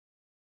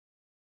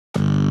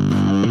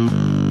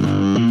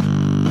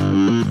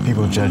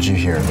judge you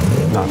here,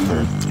 not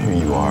for who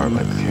you are,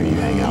 but who you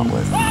hang out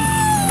with.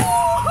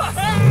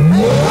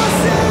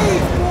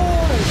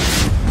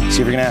 So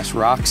you're gonna ask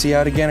Roxy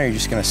out again, or are you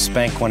just gonna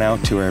spank one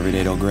out to her every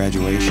day till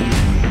graduation?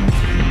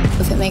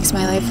 If it makes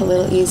my life a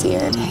little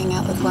easier to hang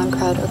out with one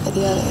crowd over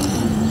the other,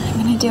 then I'm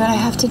gonna do what I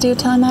have to do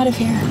till I'm out of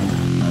here.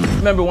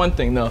 Remember one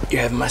thing, though.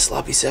 You're having my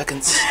sloppy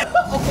seconds.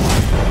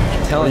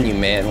 I'm telling you,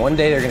 man, one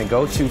day they're gonna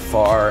go too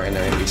far and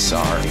they're gonna be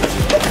sorry.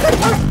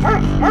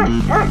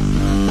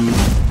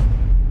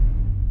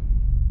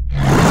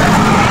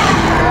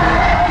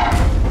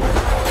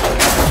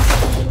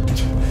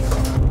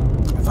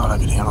 I thought I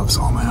could handle this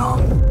all on my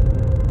own.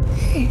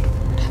 Hey,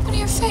 what happened to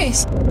your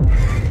face?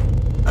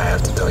 I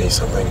have to tell you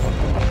something.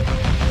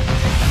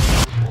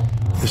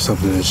 There's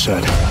something in the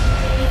shed.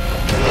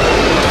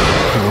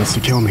 He wants to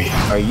kill me.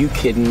 Are you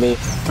kidding me?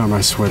 Dharma,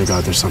 I swear to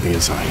God, there's something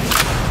inside.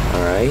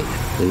 All right,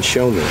 then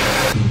show me.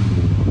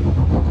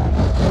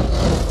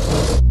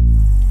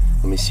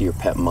 Let me see your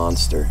pet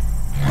monster.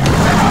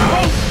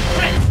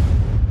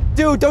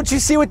 Dude, don't you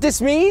see what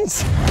this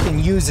means? You can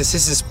use this.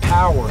 This is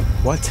power.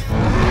 What?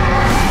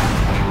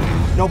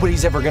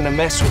 Nobody's ever gonna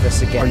mess with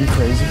us again. Are you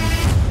crazy?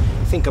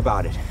 Think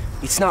about it.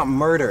 It's not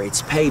murder,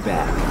 it's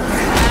payback.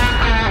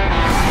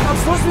 I'm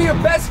supposed to be your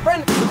best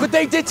friend. Look what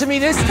they did to me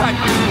this time.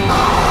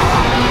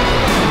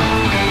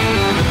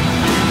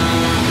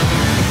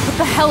 What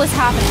the hell is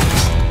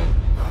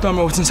happening?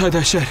 Dharma, what's inside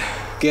that shed?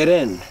 Get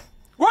in.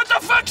 What the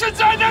fuck's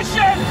inside that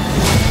shed?